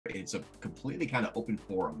It's a completely kind of open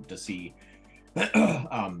forum to see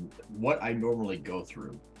what I normally go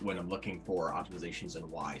through when I'm looking for optimizations and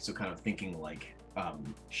why. So kind of thinking like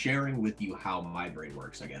sharing with you how my brain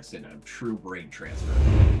works, I guess, in a true brain transfer.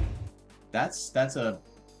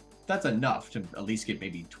 That's enough to at least get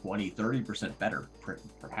maybe 20-30% better,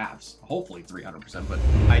 perhaps, hopefully 300%. But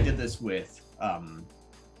I did this with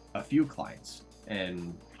a few clients,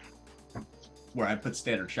 and where I put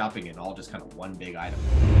standard shopping in all just kind of one big item.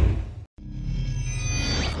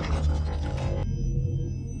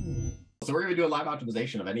 So we're going to do a live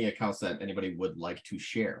optimization of any accounts that anybody would like to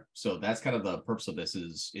share. So that's kind of the purpose of this,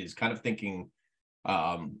 is kind of thinking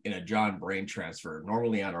in a John brain transfer.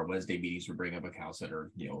 Normally on our Wednesday meetings, we bring up accounts that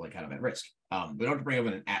are, like kind of at risk. We don't have to bring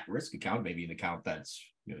up an at-risk account, maybe an account that's,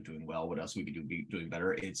 doing well. What else we could be doing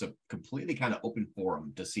better? It's a completely kind of open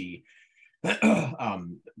forum to see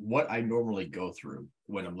what I normally go through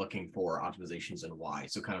when I'm looking for optimizations and why.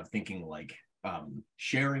 So kind of thinking like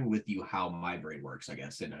sharing with you how my brain works, I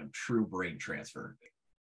guess, in a true brain transfer.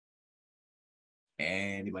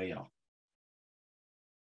 Anybody else?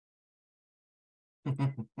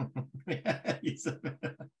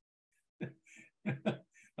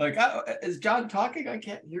 Like, is John talking? I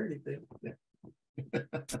can't hear anything.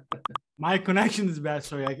 My connection is bad,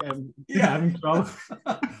 so I'm having trouble.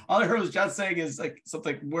 All I heard was John saying is like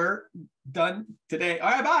something, we're done today.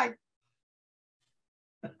 All right, bye.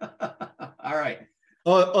 All right.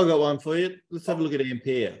 I got one for you. Let's have a look at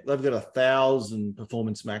Ampere. They've got 1,000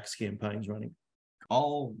 Performance Max campaigns running.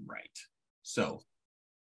 All right. So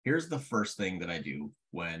here's the first thing that I do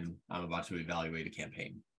when I'm about to evaluate a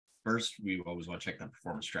campaign. First, we always want to check that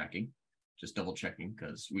performance tracking, just double checking,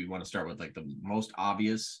 because we want to start with like the most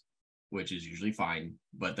obvious, which is usually fine,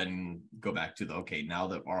 but then go back to the, okay, now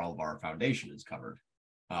that all of our foundation is covered,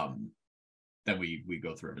 then we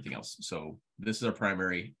go through everything else. So this is our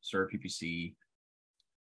primary, start PPC,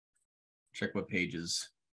 check what pages,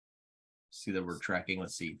 see that we're tracking.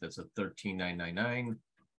 Let's see, that's a 13,999.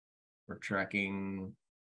 We're tracking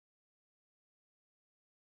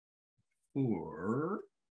for,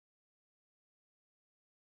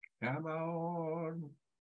 come on.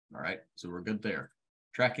 All right, so we're good there.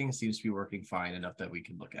 Tracking seems to be working fine enough that we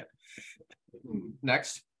can look at.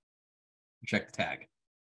 Next, check the tag.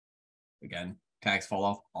 Again, tags fall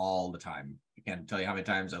off all the time. I can't tell you how many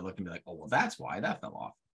times I look and be like, oh, well, that's why that fell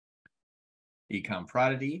off. Ecom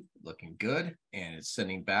Prodigy, looking good, and it's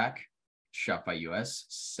sending back shop by US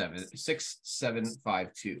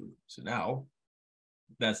 6752. So now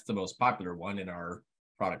that's the most popular one in our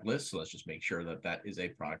product list. So let's just make sure that that is a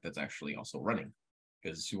product that's actually also running,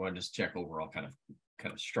 because you want to just check overall kind of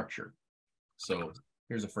structure. So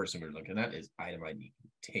here's the first thing we're looking at is item ID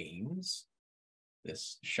contains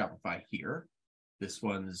this Shopify here. This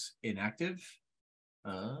one's inactive.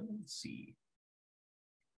 Let's see.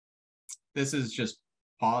 This is just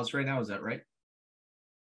paused right now. Is that right?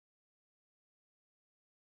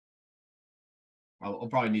 I'll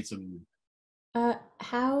probably need some.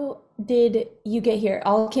 How did you get here?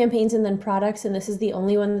 All campaigns and then products, and this is the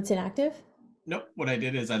only one that's inactive? Nope. What I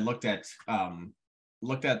did is I looked at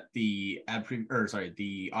the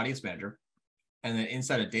the audience manager, and then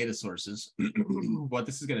inside of data sources, what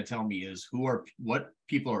this is going to tell me is what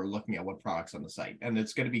people are looking at, what products on the site, and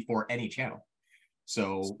it's going to be for any channel.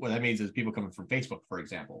 So what that means is people coming from Facebook, for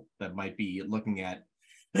example, that might be looking at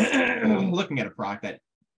looking at a product that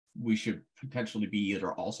we should potentially be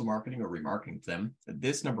either also marketing or remarketing to them.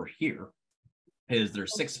 This number here is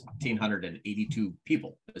there's 1,682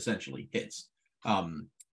 people essentially hits.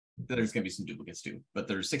 There's going to be some duplicates too, but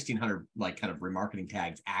there's 1,600 like kind of remarketing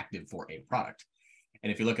tags active for a product.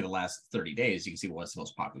 And if you look at the last 30 days, you can see what's the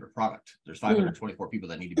most popular product. There's 524 people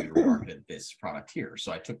that need to be remarketed this product here.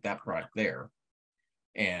 So I took that product there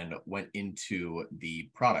and went into the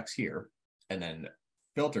products here and then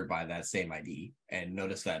filtered by that same ID, and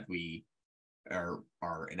notice that we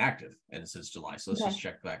are inactive, and it says July. So let's just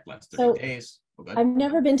check back last 30 days. I've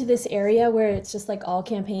never been to this area where it's just like all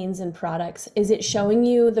campaigns and products. Is it showing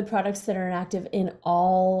you the products that are inactive in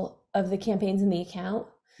all of the campaigns in the account?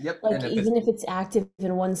 Yep. Like even if it's active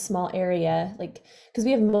in one small area, like, because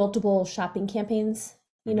we have multiple shopping campaigns,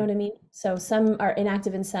 you know what I mean? So some are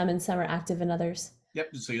inactive in some, and some are active in others.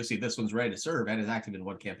 Yep. So you'll see this one's ready to serve and is active in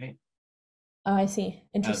one campaign. Oh, I see.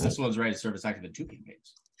 Interesting. This one's ready to serve, is active in 2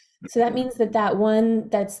 campaigns. So that means that one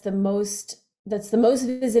that's the most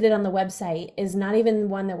visited on the website is not even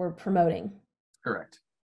one that we're promoting. Correct.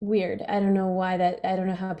 Weird. I don't know why I don't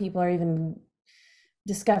know how people are even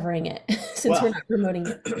discovering it since we're not promoting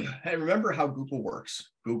it. And remember how Google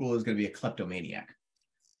works. Google is going to be a kleptomaniac.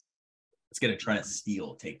 It's going to try to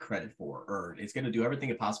steal, take credit for, earn. It's going to do everything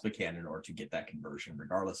it possibly can in order to get that conversion,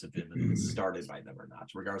 regardless if it was started by them or not,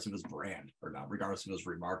 regardless if it was brand or not, regardless if it was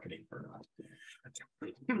remarketing or not.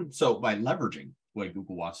 So by leveraging what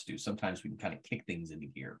Google wants to do, sometimes we can kind of kick things into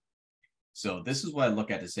gear. So this is what I look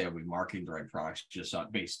at to say, are we marketing the right products just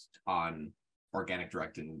based on organic,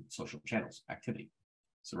 direct, and social channels activity?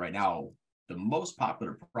 So right now, the most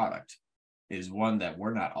popular product is one that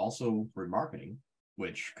we're not also remarketing,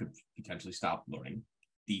 which could potentially stop learning.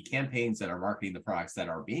 The campaigns that are marketing the products that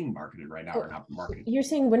are being marketed right now are not marketing. You're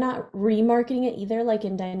saying we're not remarketing it either, like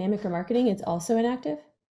in dynamic remarketing, it's also inactive?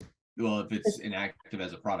 Well, if it's inactive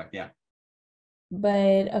as a product, yeah.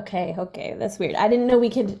 But okay, that's weird. I didn't know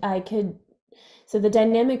so the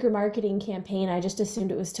dynamic remarketing campaign, I just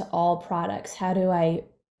assumed it was to all products. How do I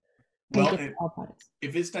make it to all products?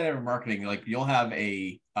 If it's dynamic marketing, like you'll have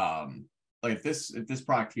a like if this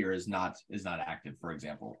product here is not active, for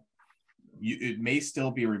example, it may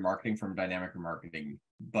still be remarketing from dynamic remarketing,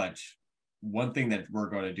 but one thing that we're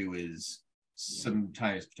going to do is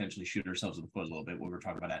sometimes potentially shoot ourselves in the foot a little bit when we're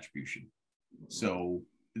talking about attribution. So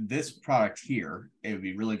this product here, it would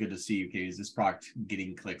be really good to see, okay, is this product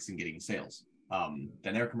getting clicks and getting sales?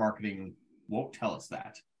 Dynamic marketing won't tell us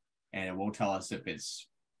that, and it won't tell us if it's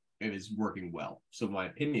working well. So my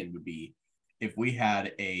opinion would be, if we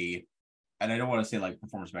had and I don't want to say like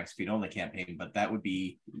Performance Max feed only campaign, but that would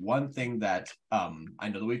be one thing that I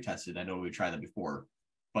know that we've tested. I know we've tried that before,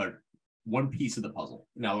 but one piece of the puzzle.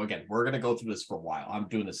 Now, again, we're going to go through this for a while. I'm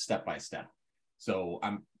doing this step by step. So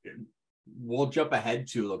we'll jump ahead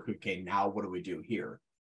to look, okay, now what do we do here?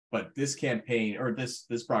 But this campaign, or this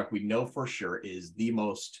product, we know for sure is the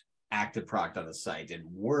most active product on the site, and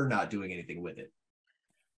we're not doing anything with it.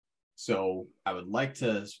 So I would like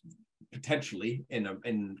to potentially,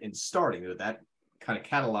 in starting with that, kind of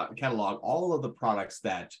catalog all of the products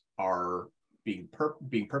that are being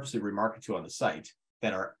purposely remarketed to on the site,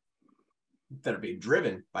 that are being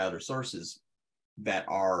driven by other sources, that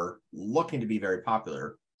are looking to be very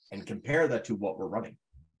popular, and compare that to what we're running.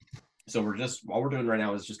 So all we're doing right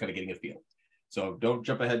now is just kind of getting a feel. So don't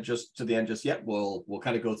jump ahead just to the end just yet. We'll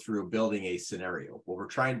kind of go through building a scenario. What we're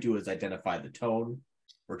trying to do is identify the tone.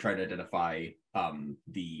 We're trying to identify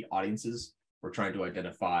the audiences. We're trying to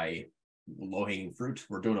identify low-hanging fruit.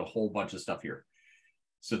 We're doing a whole bunch of stuff here.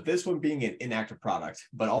 So this one being an inactive product,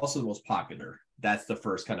 but also the most popular, that's the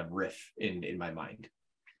first kind of riff in my mind.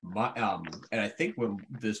 And I think when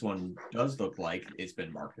this one does look like it's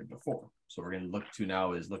been marketed before. So we're going to look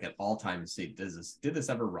at all time and see, did this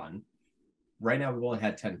ever run? Right now, we've only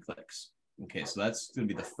had 10 clicks. Okay, so that's going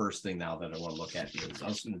to be the first thing now that I want to look at.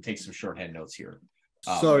 I'm just going to take some shorthand notes here.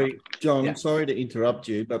 Sorry, John, yeah. Sorry to interrupt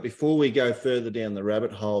you, but before we go further down the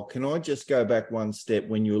rabbit hole, can I just go back one step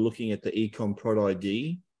when you were looking at the ecom prod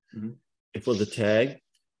ID for the tag?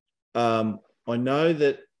 I know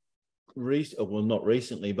that not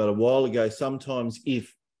recently, but a while ago, sometimes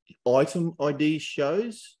if item ID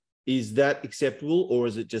shows, is that acceptable, or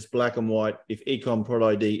is it just black and white? If ecom prod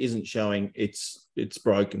ID isn't showing, it's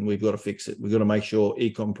broken. We've got to fix it. We've got to make sure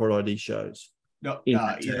ecom prod ID shows. No,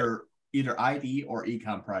 either ID or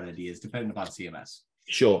ecom prod ID is dependent upon CMS.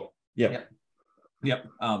 Sure. Yep.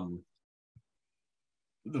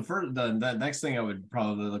 The next thing I would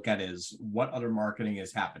probably look at is what other marketing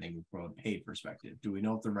is happening from a paid perspective. Do we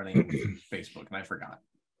know if they're running Facebook? And I forgot.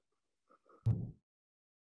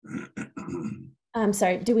 I'm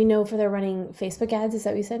sorry. Do we know if they're running Facebook ads? Is that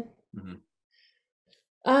what you said?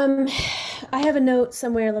 I have a note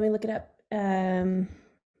somewhere. Let me look it up.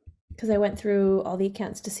 Because I went through all the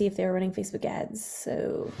accounts to see if they were running Facebook ads.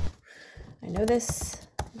 So I know this.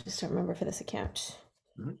 I just don't remember for this account.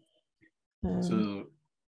 So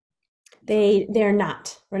they're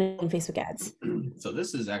not running Facebook ads. So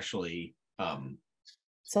this is actually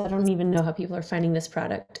so I don't even know how people are finding this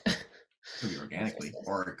product. Could be organically,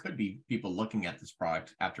 or it could be people looking at this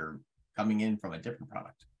product after coming in from a different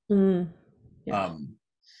product. Yeah.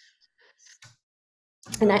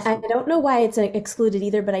 And I don't know why it's excluded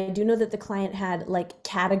either, but I do know that the client had like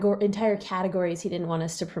entire categories he didn't want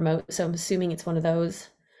us to promote. So I'm assuming it's one of those.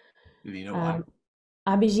 Do you know why?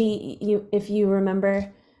 Abhijit, if you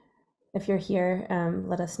remember, if you're here,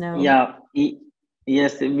 let us know. Yeah.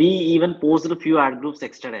 Yes, we even posted a few ad groups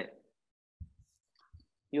yesterday.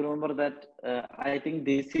 You remember that? I think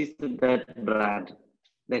this is that brand,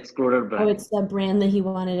 the excluded brand. Oh, it's the brand that he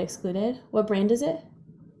wanted excluded. What brand is it?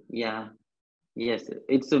 Yeah. Yes,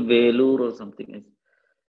 it's a Velour or something. It's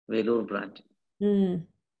Velour brand.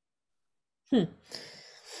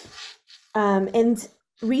 And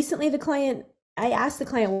recently the client I asked the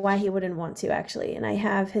client why he wouldn't want to actually, and I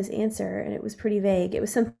have his answer, and it was pretty vague. It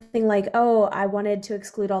was something like, "Oh, I wanted to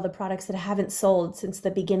exclude all the products that haven't sold since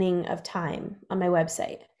the beginning of time on my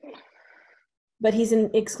website." But he's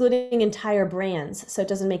excluding entire brands, so it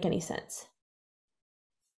doesn't make any sense.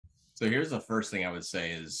 So here's the first thing I would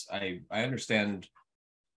say is I understand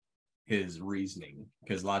his reasoning,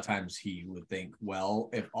 because a lot of times he would think, well,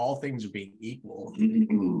 if all things are being equal,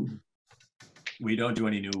 we don't do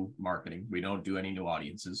any new marketing, we don't do any new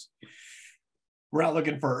audiences, we're not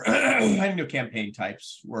looking for any new campaign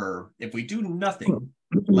types, where if we do nothing,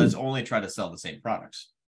 let's only try to sell the same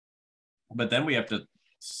products. But then we have to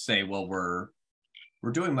say, well, we're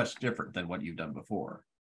doing much different than what you've done before.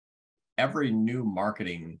 Every new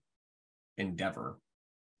marketing endeavor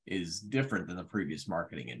is different than the previous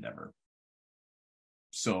marketing endeavor.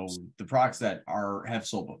 So the products that have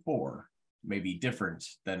sold before may be different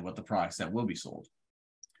than what the products that will be sold.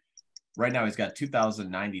 Right now, he's got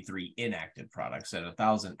 2,093 inactive products and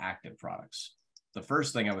 1,000 active products. The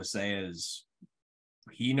first thing I would say is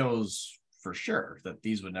he knows for sure that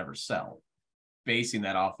these would never sell, basing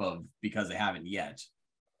that off of because they haven't yet,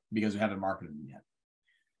 because we haven't marketed them yet.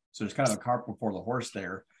 So there's kind of a cart before the horse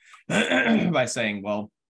there by saying,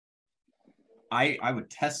 well, I would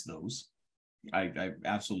test those. I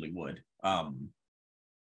absolutely would.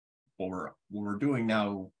 What we're doing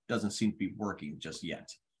now doesn't seem to be working just yet.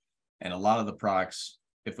 And a lot of the products,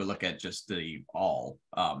 if we look at just the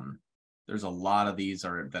there's a lot of these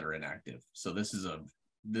that are inactive. So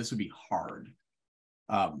this would be hard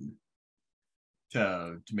to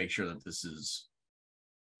make sure that this is,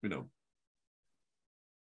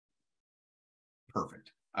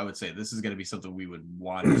 perfect. I would say this is going to be something we would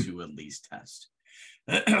want to at least test.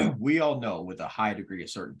 We all know with a high degree of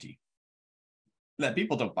certainty that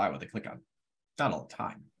people don't buy what they click on. Not all the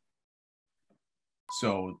time.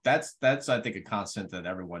 So that's I think a constant that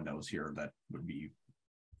everyone knows here that would be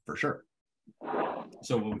for sure.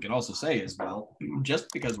 So what we can also say is, well,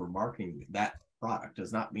 just because we're marketing that product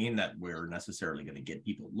does not mean that we're necessarily going to get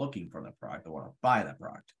people looking for that product that want to buy that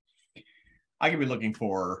product. I could be looking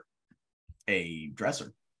for a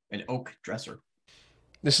dresser, an oak dresser.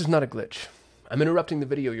 This is not a glitch. I'm interrupting the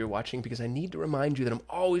video you're watching because I need to remind you that I'm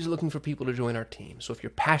always looking for people to join our team. So if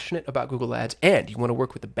you're passionate about Google Ads and you want to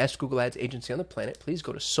work with the best Google Ads agency on the planet, please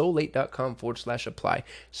go to solate.com/apply.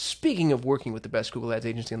 Speaking of working with the best Google Ads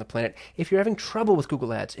agency on the planet, if you're having trouble with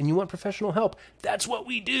Google Ads and you want professional help, that's what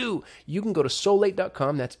we do. You can go to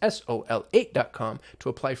solate.com, that's SOL8.com, to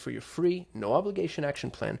apply for your free, no obligation action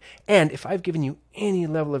plan. And if I've given you any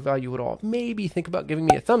level of value at all, maybe think about giving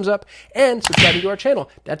me a thumbs up and subscribing to our channel.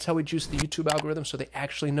 That's how we juice the YouTube algorithm so they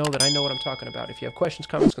actually know that I know what I'm talking about. If you have questions,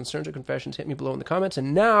 comments, concerns, or confessions, hit me below in the comments.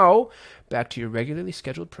 And now, back to your regularly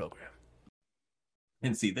scheduled program.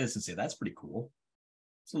 And see this and say, that's pretty cool.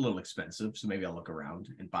 It's a little expensive, so maybe I'll look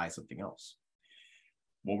around and buy something else.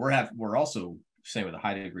 Well, we're also saying with a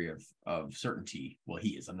high degree of certainty, well,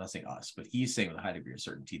 he is, I'm not saying us, but he's saying with a high degree of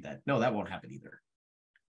certainty that, no, that won't happen either.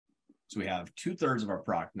 So we have 2/3 of our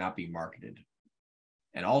product not being marketed.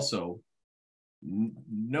 And also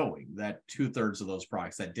knowing that 2/3 of those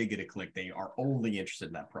products that did get a click, they are only interested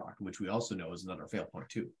in that product, which we also know is another fail point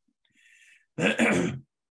too. To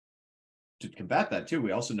combat that too,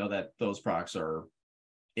 we also know that those products are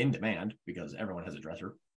in demand because everyone has a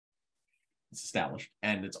dresser. It's established.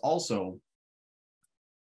 And it's also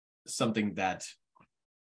something that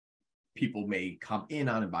people may come in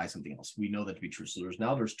on and buy something else. We know that to be true. So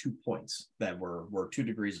there's 2 points that we're 2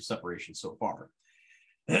 degrees of separation so far.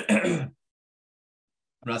 I'm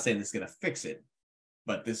not saying this is going to fix it,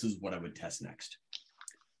 but this is what I would test next.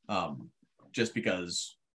 Just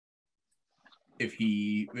because if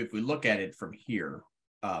we look at it from here,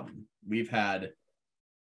 we've had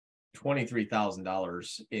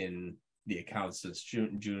 $23,000 in the account since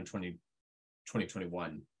June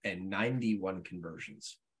 2021 and 91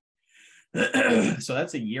 conversions. So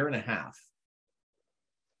that's a year and a half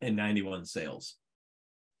and 91 sales.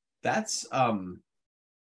 That's not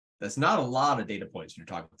a lot of data points when you're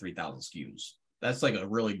talking 3,000 SKUs. That's like a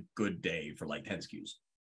really good day for like 10 SKUs.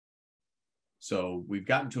 So we've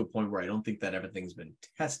gotten to a point where I don't think that everything's been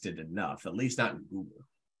tested enough, at least not in Google,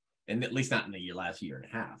 and at least not in the last year and a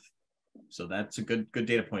half. So that's a good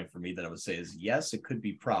data point for me that I would say is, yes, it could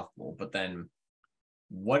be profitable, but then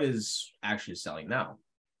what is actually selling now?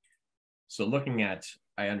 So looking at,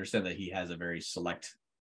 I understand that he has a very select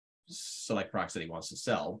products that he wants to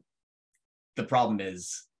sell. The problem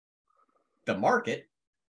is the market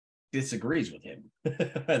disagrees with him.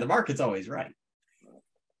 And the market's always right.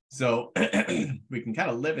 So we can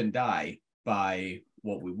kind of live and die by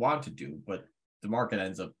what we want to do, but the market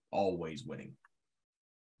ends up always winning.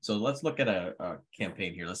 So let's look at a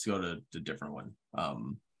campaign here. Let's go to a different one.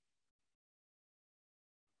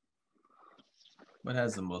 What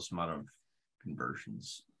has the most amount of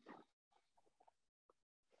conversions?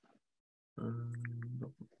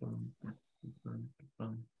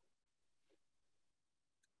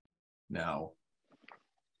 Now,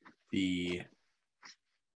 I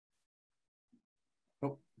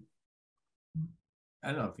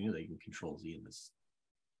don't know if you knew that you can control Z in this.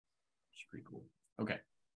 It's pretty cool. Okay.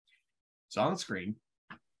 So on the screen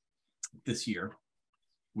this year,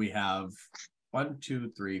 we have 1,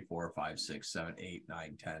 2, 3, 4, 5, 6, 7, 8,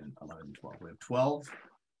 9, 10, 11, 12. We have 12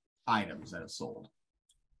 items that have sold.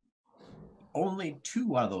 Only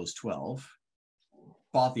 2 out of those 12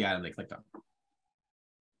 bought the item they clicked on.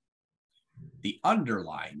 The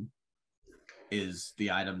underline is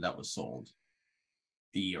the item that was sold.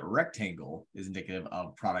 The rectangle is indicative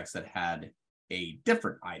of products that had a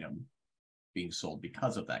different item being sold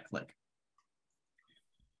because of that click.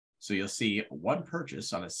 So you'll see one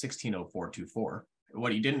purchase on a 160424.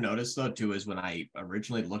 What you didn't notice though too is when I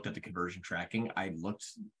originally looked at the conversion tracking, I looked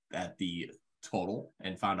at the total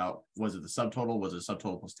and found out, was it the subtotal? Was it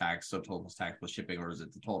subtotal plus tax, subtotal plus tax plus shipping, or is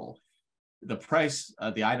it the total? The price,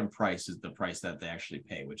 the item price is the price that they actually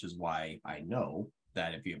pay, which is why I know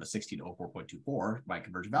that if you have a 1604.24, my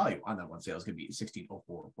conversion value on that one sale is going to be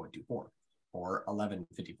 1604.24 or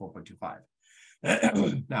 1154.25.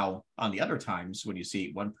 Now, on the other times, when you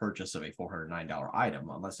see one purchase of a $409 item,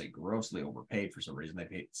 unless they grossly overpaid for some reason, they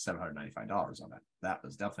paid $795 on that. That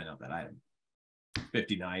was definitely not that item.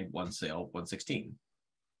 59, one sale, 116.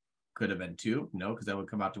 Could have been 2, no, because that would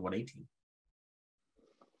come out to 118.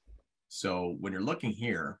 So when you're looking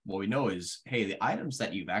here, what we know is, hey, the items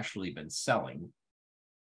that you've actually been selling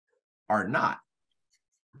are not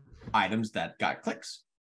items that got clicks.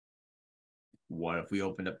 What if we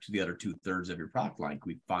opened up to the other 2/3 of your product line? Could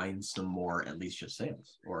we find some more, at least just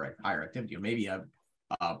sales or a higher activity? Or maybe you have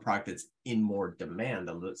a product that's in more demand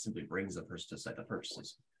that simply brings the person to site that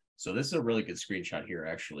purchases. So this is a really good screenshot here,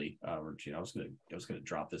 actually. Regina, I was gonna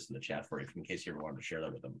drop this in the chat for you in case you ever wanted to share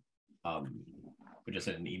that with them. We just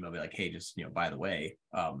sent an email, be like, hey, just by the way,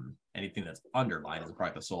 anything that's underlined is a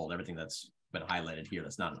product that's sold. Everything that's been highlighted here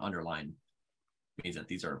that's not an underline means that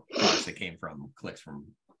these are products that came from clicks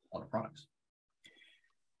from other products.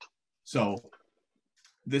 So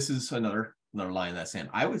this is another line that's in.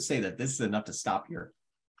 I would say that this is enough to stop here.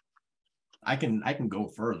 I can go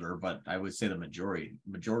further, but I would say the majority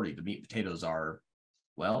of the meat and potatoes are,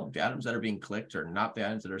 well, the items that are being clicked are not the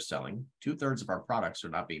items that are selling. 2/3 of our products are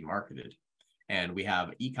not being marketed. And we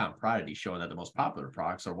have econ prodigy showing that the most popular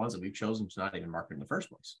products are ones that we've chosen to not even market in the first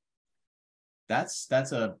place. That's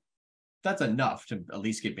enough to at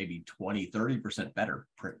least get maybe 20-30% better,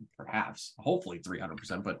 perhaps, hopefully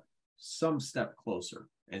 300%, but some step closer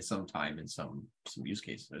and some time in some use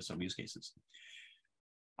cases.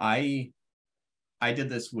 I did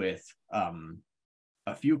this with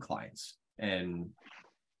a few clients, and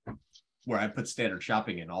where I put standard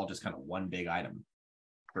shopping in all just kind of one big item.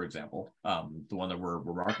 For example, the one that we're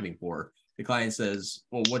marketing for, the client says,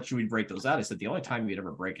 well, what should we break those out? I said, the only time you'd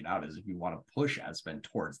ever break it out is if you want to push ad spend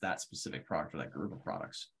towards that specific product or that group of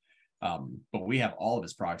products. But we have all of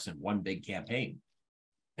his products in one big campaign.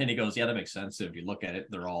 And he goes, yeah, that makes sense. If you look at it,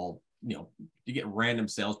 they're all, you get random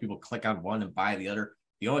salespeople click on one and buy the other.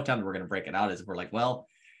 The only time that we're going to break it out is if we're like, well,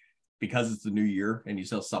 because it's the new year and you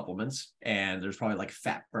sell supplements, and there's probably like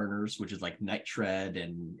fat burners, which is like Night Shred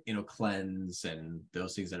and cleanse and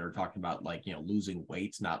those things that are talking about like, losing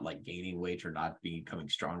weight, not like gaining weight or not becoming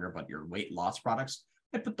stronger, but your weight loss products.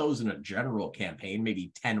 I put those in a general campaign,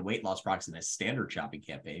 maybe 10 weight loss products in a standard shopping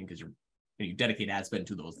campaign, because you dedicate ad spend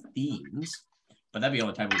to those themes. But that'd be the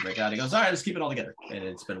only time we break it out. He goes, all right, let's keep it all together. And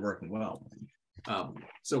it's been working well.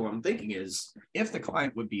 So what I'm thinking is, if the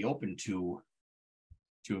client would be open to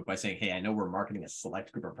it by saying, hey, I know we're marketing a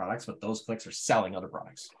select group of products, but those clicks are selling other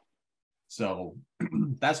products. So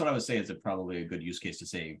that's what I would say is probably a good use case to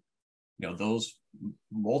say, those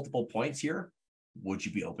multiple points here, would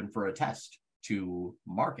you be open for a test to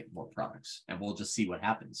market more products? And we'll just see what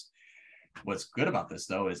happens. What's good about this,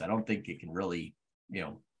 though, is I don't think it can really,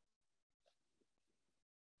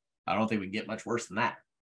 I don't think we can get much worse than that.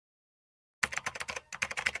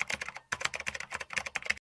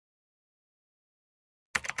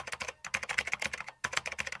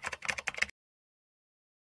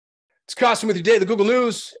 It's Costing with your day, the Google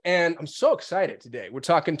News, and I'm so excited today. We're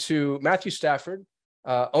talking to Matthew Stafford,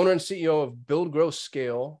 owner and CEO of Build, Grow,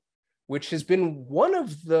 Scale, which has been one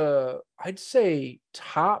of the, I'd say,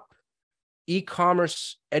 top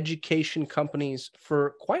e-commerce education companies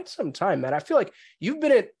for quite some time, Matt. I feel like you've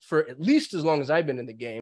been in it for at least as long as I've been in the game.